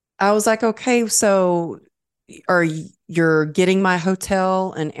 Mm-hmm. I was like, okay, so you're getting my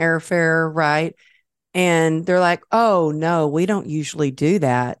hotel and airfare, right? And they're like, oh, no, we don't usually do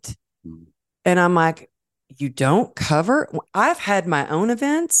that. Mm-hmm. And I'm like, you don't cover? I've had my own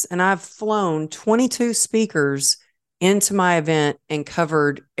events and I've flown 22 speakers into my event and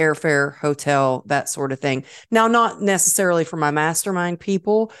covered airfare, hotel, that sort of thing. Now, not necessarily for my mastermind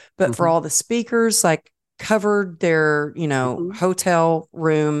people, but for Mm-hmm. all the speakers, like covered their, Mm-hmm. hotel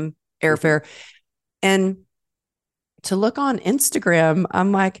room, airfare. And to look on Instagram,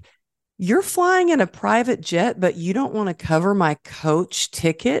 I'm like, you're flying in a private jet, but you don't want to cover my coach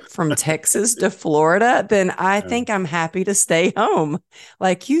ticket from Texas to Florida, then I Yeah. think I'm happy to stay home,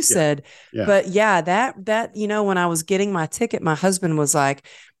 like you Yeah. said. Yeah. But yeah, when I was getting my ticket, my husband was like,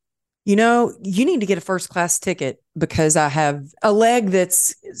 you need to get a first class ticket because I have a leg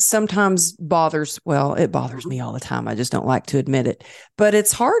that's sometimes it bothers Mhm. me all the time. I just don't like to admit it, but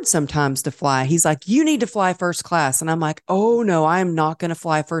it's hard sometimes to fly. He's like, you need to fly first class. And I'm like, oh no, I'm not going to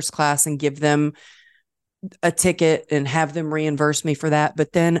fly first class and give them a ticket and have them reimburse me for that.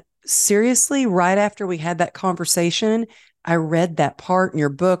 But then seriously, right after we had that conversation, I read that part in your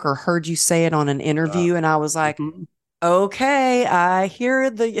book or heard you say it on an Uh, interview. And I was like, mhm. okay, I hear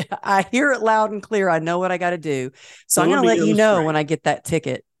it loud and clear. I know what I got to do. So So I'm going let to me let you know illustrate. when I get that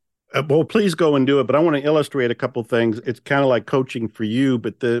ticket. Well, please go and do it. But I want to illustrate a couple things. It's kind of like coaching for you,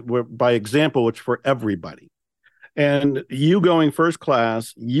 but by example, it's for everybody. And you going first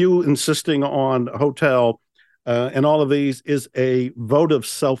class, you insisting on a hotel, and all of these is a vote of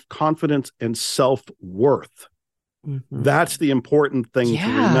self confidence and self worth. Mm-hmm. That's the important thing to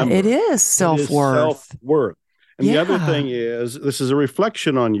Yeah, it remember. is It is self self-worth. worth. And the other Yeah, thing is, this is a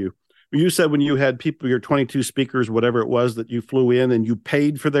reflection on you. You said when you had people, your 22 speakers, whatever it was, that you flew in and you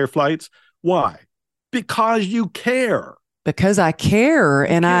paid for their flights. Why? Because you care. because I care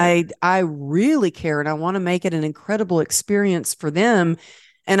You and care. I really care and I want to make it an incredible experience for them.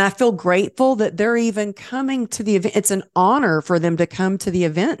 And I feel grateful that they're even coming to the event. It's an honor for them to come to the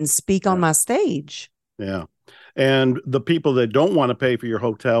event and speak on Yeah. my stage. Yeah. And the people that don't want to pay for your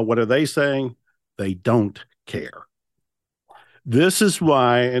hotel, what are they saying? They don't care. This is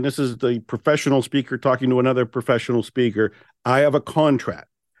why, and this is the professional speaker talking to another professional speaker. I have a contract,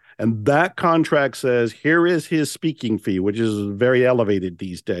 and that contract says here is his speaking fee, which is very elevated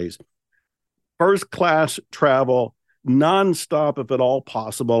these days. First class travel, nonstop, if at all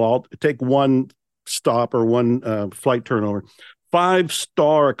possible. I'll take one stop or one flight turnover.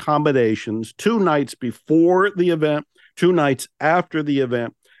 Five-star accommodations, 2 nights before the event, 2 nights after the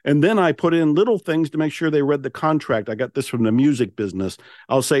event. And then I put in little things to make sure they read the contract. I got this from the music business.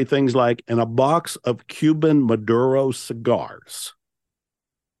 I'll say things like, and a box of Cuban Maduro cigars.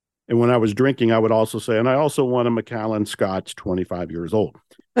 And when I was drinking, I would also say, and I also want a Macallan Scotch, 25 years old.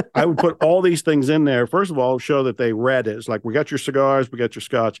 I would put all these things in there. First of all, show that they read it. It's like, we got your cigars, we got your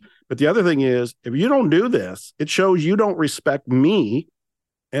scotch. But the other thing is, if you don't do this, it shows you don't respect me.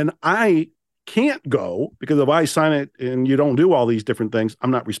 And I can't go because if I sign it and you don't do all these different things,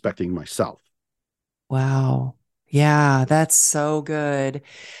 I'm not respecting myself. Wow. Yeah, that's so good.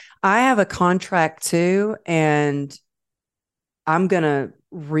 I have a contract too, and I'm going to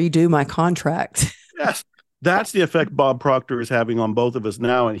redo my contract. Yes, that's the effect Bob Proctor is having on both of us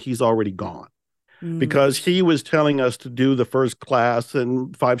now. And he's already gone because Mm, he was telling us to do the first class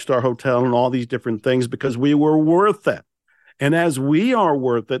and five-star hotel and all these different things because we were worth it. And as we are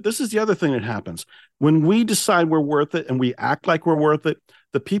worth it, this is the other thing that happens. When we decide we're worth it and we act like we're worth it,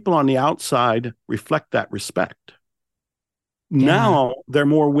 the people on the outside reflect that respect. yeah. Now they're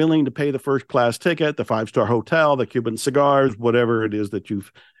more willing to pay the first class ticket, the five-star hotel, the Cuban cigars, whatever it is that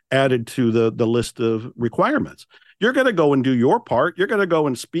you've added to the list of requirements. You're going to go and do your part. You're going to go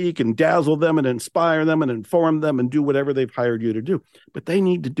and speak and dazzle them and inspire them and inform them and do whatever they've hired you to do. But they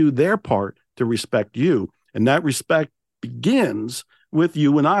need to do their part to respect you. And that respect begins with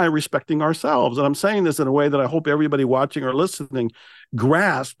you and I respecting ourselves. And I'm saying this in a way that I hope everybody watching or listening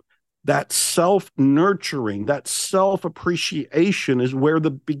grasp that self nurturing, that self appreciation is where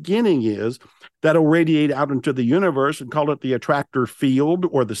the beginning is. That'll radiate out into the universe and call it the attractor field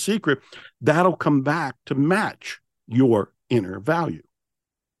or the secret. That'll come back to match your inner value.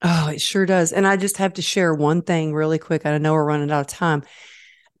 Oh, it sure does. And I just have to share one thing really quick. I know we're running out of time.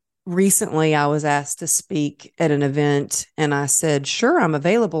 Recently, I was asked to speak at an event, and I said, sure, I'm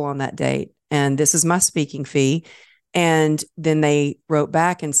available on that date. And this is my speaking fee. And then they wrote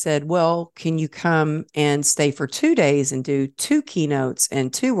back and said, well, can you come and stay for 2 days and do two keynotes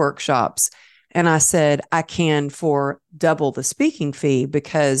and two workshops? And I said, I can for double the speaking fee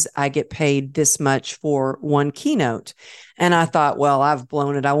because I get paid this much for one keynote. And I thought, well, I've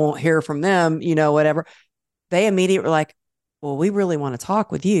blown it. I won't hear from them, whatever. They immediately were like, well, we really want to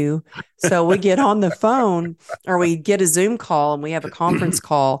talk with you. So we get on the phone or we get a Zoom call and we have a conference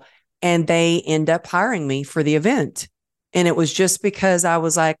call and they end up hiring me for the event. And it was just because I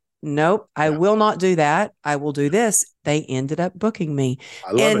was like, nope, I Yeah, will not do that. I will do this. They ended up booking me.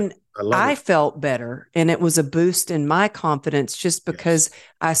 I love it. And I love I it. felt better. And it was a boost in my confidence just Yes. because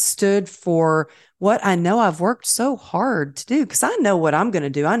I stood for what I know I've worked so hard to do because I know what I'm going to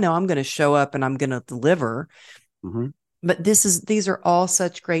do. I know I'm going to show up and I'm going to deliver. Mm-hmm. But these are all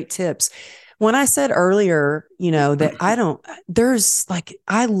such great tips. When I said earlier, that there's like,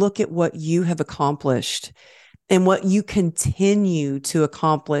 I look at what you have accomplished and what you continue to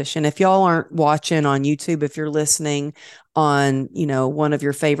accomplish. And if y'all aren't watching on YouTube, if you're listening on, one of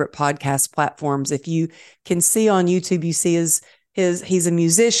your favorite podcast platforms, if you can see on YouTube, you see he's a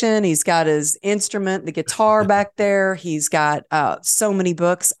musician. He's got his instrument, the guitar back there. He's got so many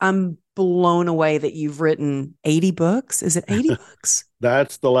books. I'm blown away that you've written 80 books. Is it 80 books?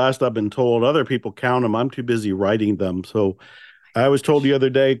 That's the last I've been told. Other people count them. I'm too busy writing them. So I was told the other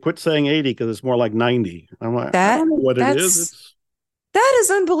day, quit saying 80 because it's more like 90. I'm like, I That don't know what it is. that's that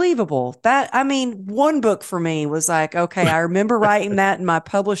is unbelievable. I mean, one book for me was like, okay, I remember writing that, and my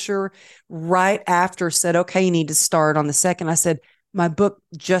publisher right after said, okay, you need to start on the second. I said, my book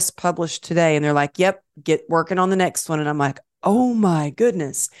just published today. And they're like, yep, get working on the next one. And I'm like, oh my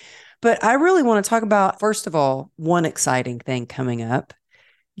goodness. But I really want to talk about, first of all, one exciting thing coming up.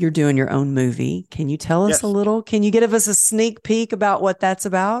 You're doing your own movie. Can you tell us a Yes. little? Can you give us a sneak peek about what that's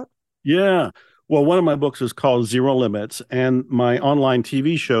about? Yeah. Well, one of my books is called Zero Limits, and my online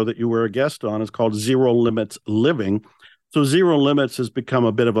TV show that you were a guest on is called Zero Limits Living. So Zero Limits has become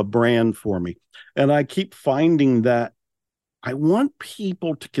a bit of a brand for me. And I keep finding that I want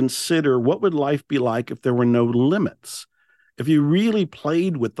people to consider what would life be like if there were no limits. If you really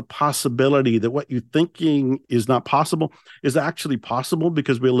played with the possibility that what you're thinking is not possible is actually possible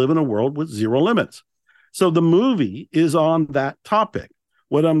because we live in a world with zero limits. So the movie is on that topic.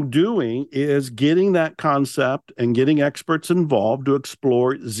 What I'm doing is getting that concept and getting experts involved to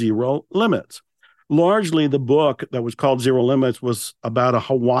explore zero limits. Largely, the book that was called Zero Limits was about a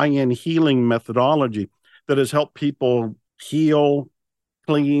Hawaiian healing methodology that has helped people heal,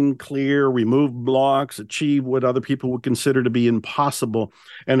 clean, clear, remove blocks, achieve what other people would consider to be impossible.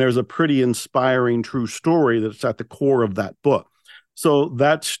 And there's a pretty inspiring true story that's at the core of that book. So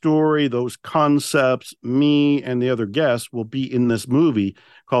that story, those concepts, me and the other guests will be in this movie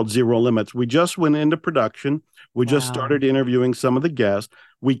called Zero Limits. We just went into production. We just Wow. started interviewing some of the guests.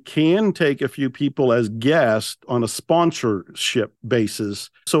 We can take a few people as guests on a sponsorship basis.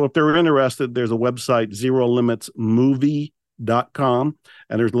 So if they're interested, there's a website, zerolimitsmovie.com,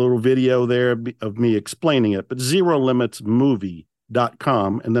 and there's a little video there of me explaining it. But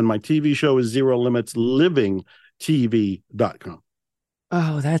zerolimitsmovie.com, and then my TV show is zerolimitslivingtv.com.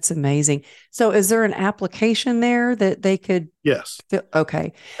 Oh, that's amazing. So is there an application there that they could Yes, fill?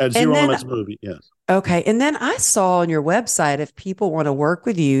 Okay. at And Zero then, Limits Movie. Yes, okay. And then I saw on your website, if people want to work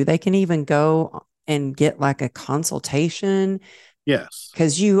with you, they can even go and get like a consultation yes.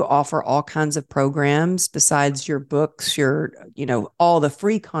 because you offer all kinds of programs besides your books, all the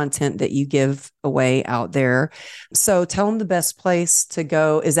free content that you give away out there. So tell them the best place to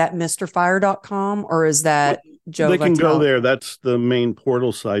go. Is that MrFire.com or is that Joe They can go Vitale? there. That's the main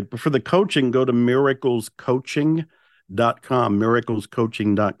portal site. But for the coaching, go to miraclescoaching.com,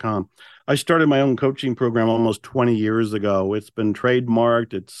 miraclescoaching.com. I started my own coaching program almost 20 years ago. It's been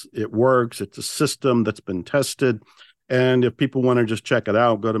trademarked. It works. It's a system that's been tested. And if people want to just check it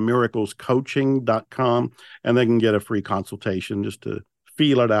out, go to miraclescoaching.com and they can get a free consultation just to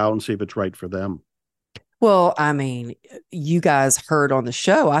feel it out and see if it's right for them. Well, I mean, you guys heard on the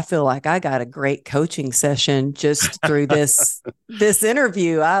show. I feel like I got a great coaching session just through this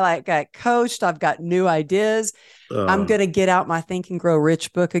interview. I like got coached. I've got new ideas. I'm Uh, going to get out my Think and Grow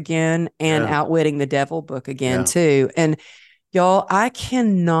Rich book again and yeah, Outwitting the Devil book again yeah. too. And y'all, I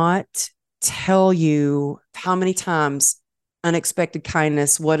cannot tell you how many times Unexpected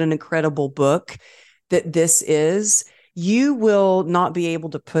Kindness, what an incredible book that this is. You will not be able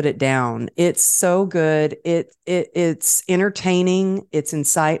to put it down. It's so good. It's entertaining, it's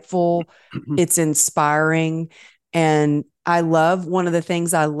insightful, it's inspiring. And I love one of the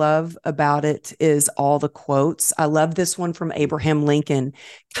things I love about it is all the quotes. I love this one from Abraham Lincoln.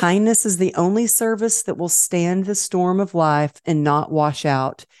 Kindness is the only service that will stand the storm of life and not wash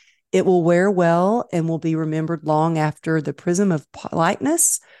out. It will wear well and will be remembered long after the prism of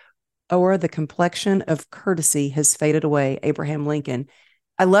politeness or the complexion of courtesy has faded away. Abraham Lincoln.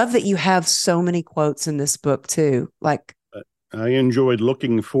 I love that you have so many quotes in this book too. Like, I enjoyed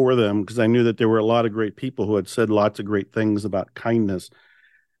looking for them because I knew that there were a lot of great people who had said lots of great things about kindness.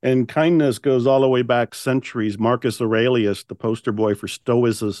 And kindness goes all the way back centuries. Marcus Aurelius, the poster boy for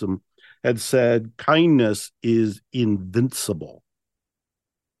Stoicism, had said, kindness is invincible.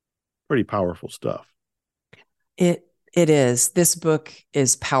 Pretty powerful stuff. it is. This book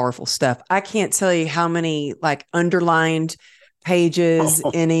is powerful stuff. I can't tell you how many like underlined pages,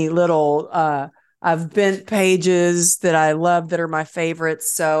 Oh, any little I've bent pages that I love that are my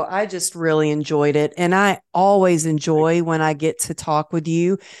favorites. So I just really enjoyed it. And I always enjoy when I get to talk with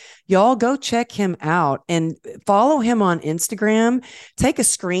you. Y'all go check him out and follow him on Instagram. Take a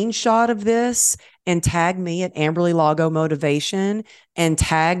screenshot of this and tag me at Amberly Lago Motivation and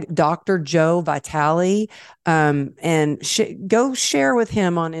tag Dr. Joe Vitale, and go share with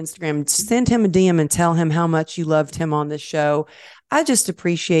him on Instagram. Send him a DM and tell him how much you loved him on this show. I just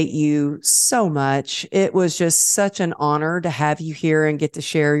appreciate you so much. It was just such an honor to have you here and get to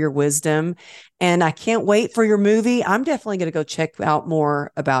share your wisdom. And I can't wait for your movie. I'm definitely going to go check out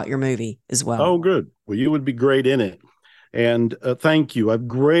more about your movie as well. Oh, good. Well, you would be great in it. And thank you. I've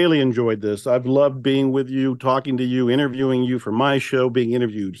greatly enjoyed this. I've loved being with you, talking to you, interviewing you for my show, being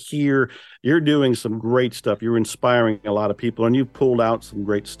interviewed here. You're doing some great stuff. You're inspiring a lot of people, and you've pulled out some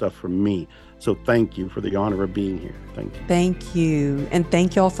great stuff from me. So thank you for the honor of being here. Thank you. Thank you. And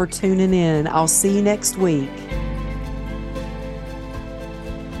thank y'all for tuning in. I'll see you next week.